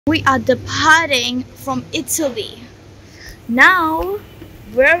We are departing from Italy. Now,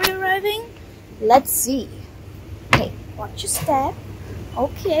 where are we arriving? Let's see. Okay, watch your step.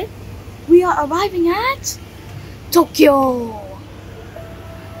 Okay, we are arriving at Tokyo.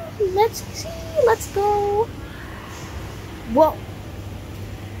 Let's see, let's go. Whoa.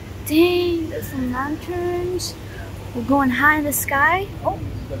 Dang, there's some lanterns. We're going high in the sky. Oh,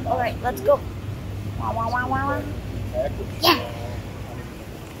 alright, let's go. Wow, wow, wow, wow. Yeah.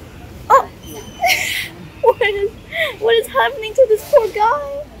 Oh! What is happening to this poor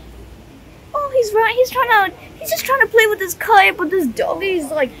guy? Oh, he's right. He's just trying to play with this kite, but this doggy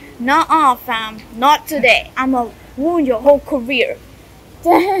is like, nah, fam, not today. I'ma ruin your whole career.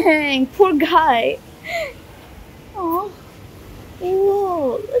 Dang, poor guy. Oh,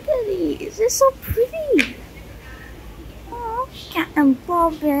 whoa, look at these. They're so pretty. Oh, cat and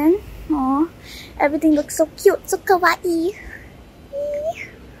Robin. Oh, everything looks so cute, so kawaii.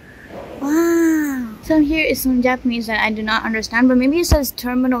 Wow. So here is some Japanese that I do not understand, but maybe it says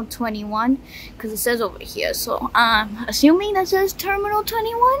Terminal 21 because it says over here. So assuming that says Terminal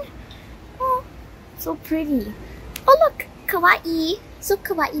 21. Oh, so pretty. Oh look, kawaii. So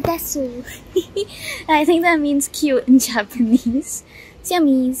kawaii desu. I think that means cute in Japanese.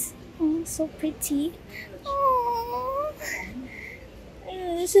 Siamese. Oh, so pretty. Oh,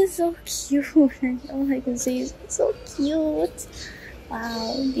 this is so cute. All I can say is so cute.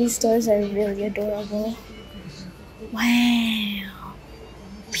 Wow, these stores are really adorable. Wow.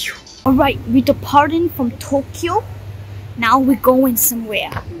 Alright, we departed from Tokyo. Now we're going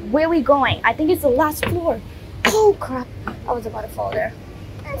somewhere. Where are we going? I think it's the last floor. Oh crap, I was about to fall there.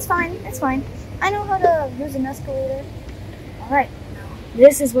 It's fine, it's fine. I know how to use an escalator. Alright,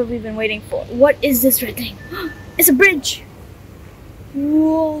 this is what we've been waiting for. What is this red thing? It's a bridge.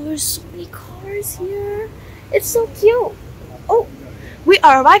 Whoa, there's so many cars here. It's so cute. Oh, we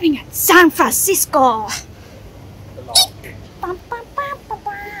are arriving at San Francisco.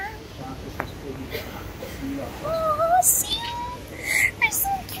 Oh, see you. They're so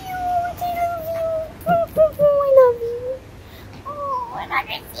cute. I love you. I love you. Oh, and I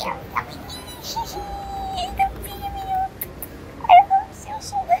miss you. I love you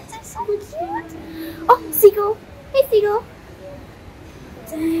so much. They're so cute. Oh, seagull. Hey, seagull.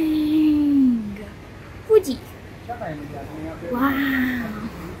 Dang. Fuji. Wow.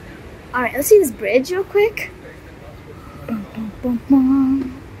 Alright, let's see this bridge real quick.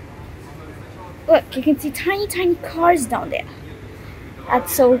 Look, you can see tiny cars down there.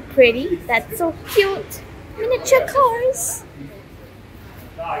 That's so pretty. That's so cute. Miniature cars.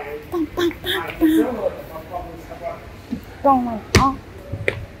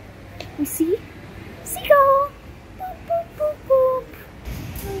 You see? Seagull. Boop, boop, boop, boop.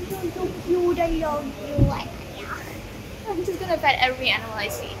 You're so cute. I love you. I'm just gonna pet every animal I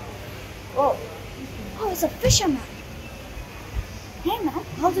see. Whoa. Oh, it's a fisherman. Hey man,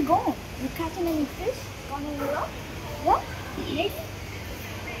 how's it going? You catching any fish? Going anywhere else? Yeah? Maybe?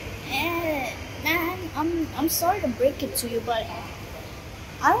 Man, I'm sorry to break it to you, but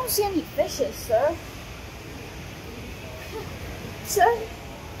I don't see any fishes, sir. Sir?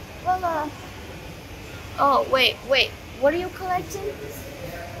 Well, oh, wait. What are you collecting?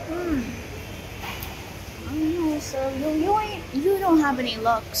 No, sir. You don't have any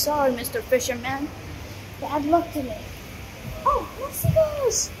luck. Sorry, Mr. Fisherman. Bad luck today. Oh, more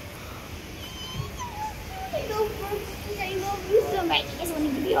seagulls! I love you so much. I just want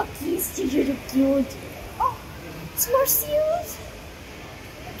to give you a kiss. You're so cute. Oh, it's more seals.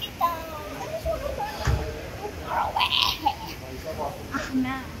 Look at them. I just want to go far away. Ah,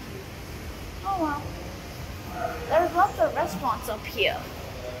 man. Oh, well. There's lots of restaurants up here.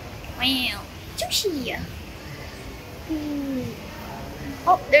 Wow. Sushi.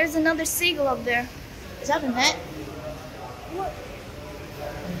 Oh, there's another seagull up there. Is that a net? What?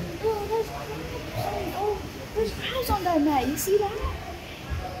 Oh, there's crabs on that net. You see that?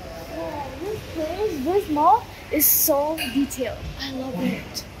 Oh, this mall is so detailed. I love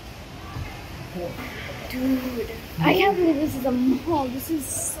it. Dude, I can't believe this is a mall. This is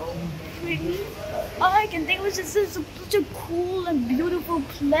so pretty. All I can think was this is such a cool and beautiful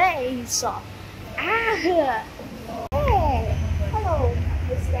place. Hey, hello,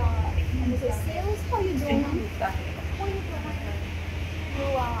 Mr. Sales. How you doing? What are you doing?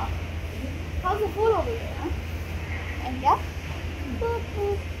 How's the food over there? Huh? And yeah? Boop,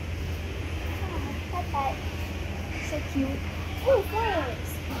 boop. Oh, bye. So cute. Oh, thanks.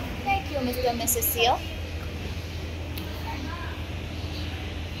 Thank you, Mr. and Mrs. Seal.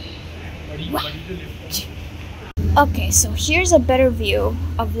 Okay, so here's a better view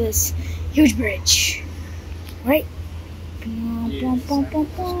of this huge bridge. Right? bum, bum,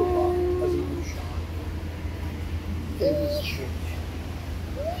 bum.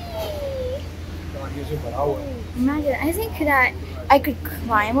 Imagine, I think that I could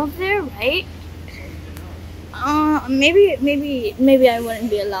climb up there, right? Maybe I wouldn't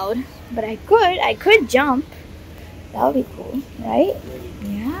be allowed, but I could jump. That would be cool, right?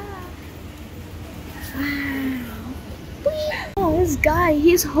 Yeah. Wow. Oh, this guy,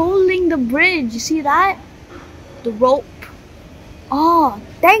 he's holding the bridge. You see that? The rope. Oh,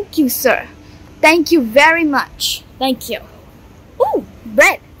 thank you, sir. Thank you very much. Thank you. Ooh,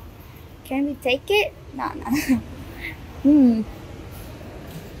 bread. Can we take it? No.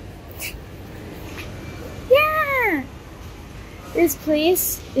 Yeah. This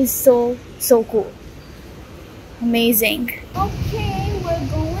place is so cool. Amazing. Okay, we're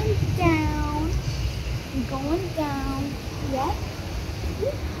going down. We're going down. Yeah.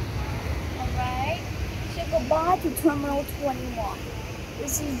 Alright. Say goodbye to Terminal 21.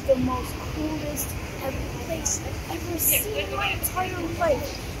 This is the most coolest place I've ever seen in my entire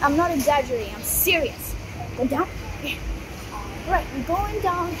life. I'm not exaggerating, I'm serious. Go down? Yeah. Alright, we're going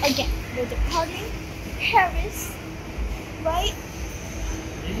down again. We're departing Paris. Right?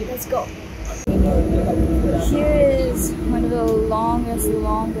 Let's go. Here is one of the longest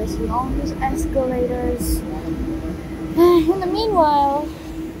escalators. In the meanwhile,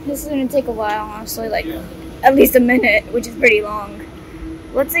 this is gonna take a while, honestly, like at least a minute, which is pretty long.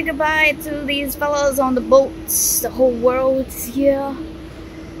 Let's say goodbye to these fellows on the boats. The whole world is here.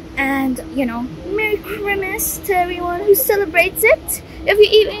 And, you know, Merry Christmas to everyone who celebrates it.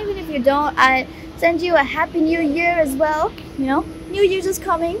 Even if you don't, I send you a Happy New Year as well. You know, New Year's is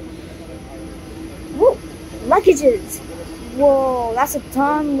coming. Whoa, luggages. Whoa, that's a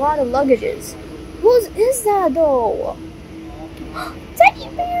lot of luggages. Whose is that though? Teddy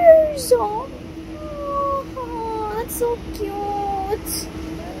bears! Oh, that's so cute.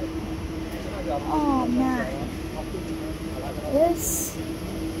 Oh man.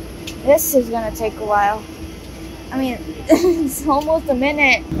 This is gonna take a while. I mean, it's almost a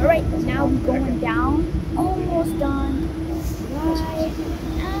minute. Alright, now we're going down. Almost done. Right.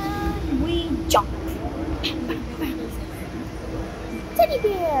 And we jump. Teddy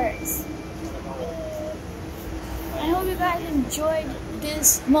bears! I hope you guys enjoyed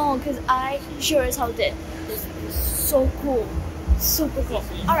this vlog because I sure as hell did. So cool. Super cool.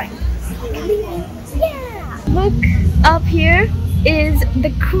 Alright. Yeah! Look up here is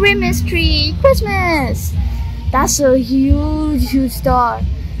the Christmas tree. Christmas! That's a huge star.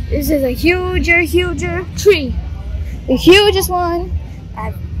 This is a huger tree. The hugest one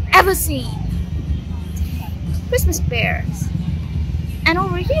I've ever seen. Christmas bears. And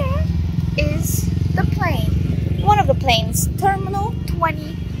over here is the plane. One of the planes. Terminal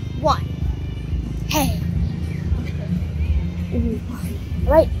 21. Hey.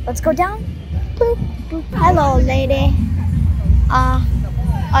 Right, let's go down. Boop, boop. Hello, lady.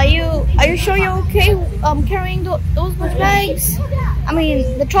 Are you sure you're okay carrying those much bags? I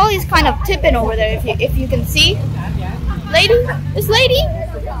mean, the trolley is kind of tipping over there if you can see. Lady? This lady?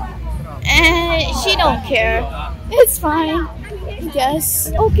 And she don't care. It's fine. Yes.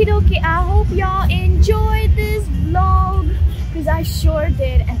 Okie dokie. I hope y'all enjoyed this vlog because I sure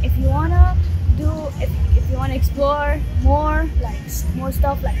did. And if you wanna if you wanna explore more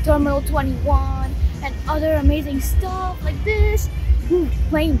stuff like Terminal 21 and other amazing stuff like this,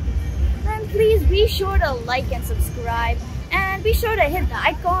 plane, then please be sure to like and subscribe, and be sure to hit the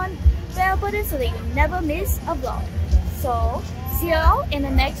icon bell button so that you never miss a vlog. So see y'all in the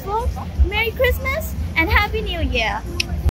next vlog. Merry Christmas and Happy New Year.